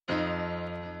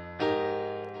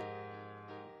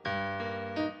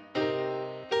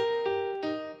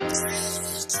Just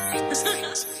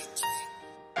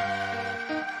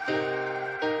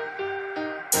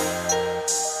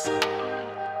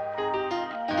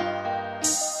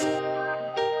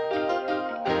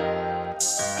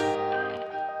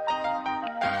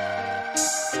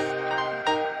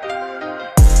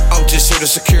here to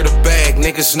secure the bag,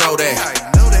 niggas know that.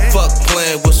 Fuck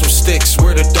playing with some sticks,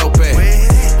 where the dope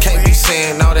at? Can't be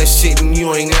saying all that shit and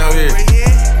you ain't out here.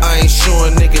 I ain't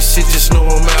showing niggas shit, just know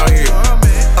I'm out here.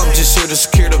 I'm just here to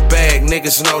secure the bag,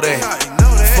 niggas know that.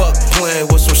 Fuck playing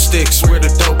with some sticks, where the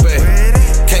dope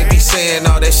at? Can't be saying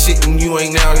all that shit and you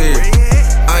ain't out here.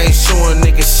 I ain't showing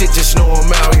niggas shit, just know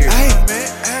I'm out here.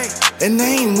 And I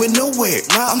ain't went nowhere.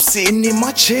 I'm sitting in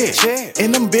my chair,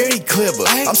 and I'm very clever.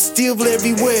 I'm still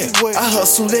everywhere. I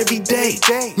hustle every day.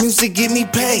 Music get me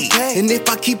paid, and if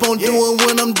I keep on doing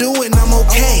what I'm doing, I'm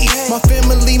okay. My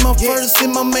family, my first and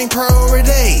my main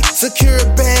priority. Secure a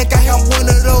bag, I got one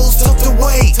of those tucked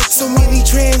away. So many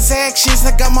transactions,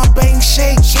 I got my bank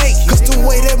shake. Cause the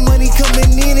way that money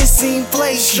coming in, it seem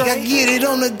flaky. I get it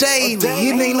on the daily,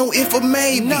 it ain't no if or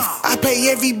maybe. I pay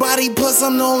everybody, plus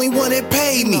I'm the only one that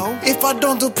paid me. If I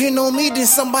don't depend on me, then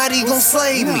somebody gon'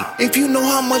 slave me. If you know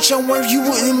how much I'm worth, you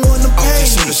wouldn't wanna pay me. I'm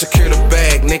just here to secure the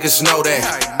bag, niggas know that.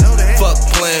 Fuck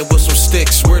playing with some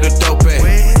sticks, where the dope at?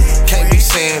 Can't be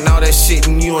saying all that shit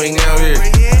and you ain't out here.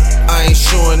 I ain't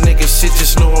showing niggas shit,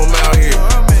 just know I'm out here.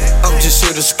 I'm just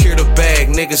here to secure the bag,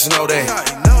 niggas know that.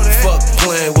 Fuck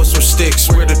playing with some sticks,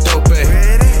 where the dope at?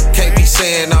 Can't be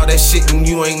saying all that shit and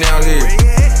you ain't out here.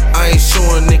 I ain't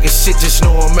showing niggas shit, just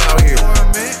know I'm out here.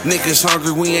 Niggas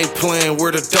hungry, we ain't playing,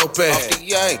 where the dope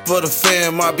at? For the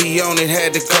fam, I be on it,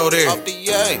 had to go there.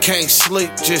 Can't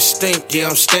sleep, just think, yeah,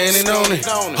 I'm standing on it.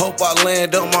 Hope I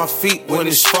land on my feet when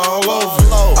it's fall over.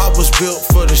 I was built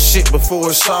for the shit before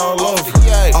it's all over.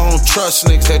 I don't trust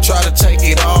niggas that try to take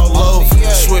it all over.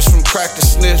 Switch from crack to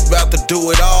sniff, bout to do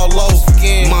it all over.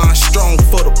 Mind strong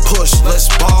for the push, let's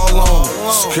ball on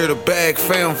it. Secure the bag,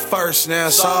 fam first, now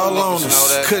it's all on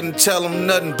us. Couldn't tell them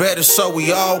nothing better, so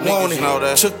we all want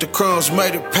it. Took the crumbs,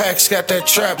 made it packs, got that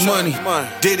trap money.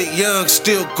 Did it young,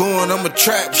 still going, I'm a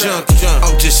trap junkie.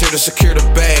 I'm just here to secure the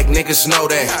bag, niggas know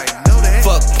that.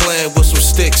 Fuck playing with some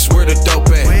sticks, where the dope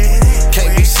at?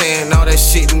 Can't be saying all that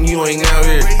shit and you ain't out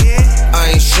here.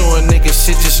 I ain't showing niggas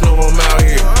shit, just know I'm out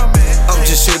here. I'm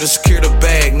just here to secure the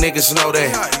bag, niggas know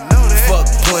that. Fuck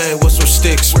playing with some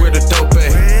sticks, where the dope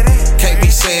at? Can't be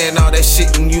saying all that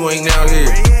shit and you ain't out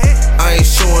here. I ain't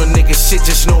showing niggas shit,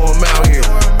 just know I'm out here.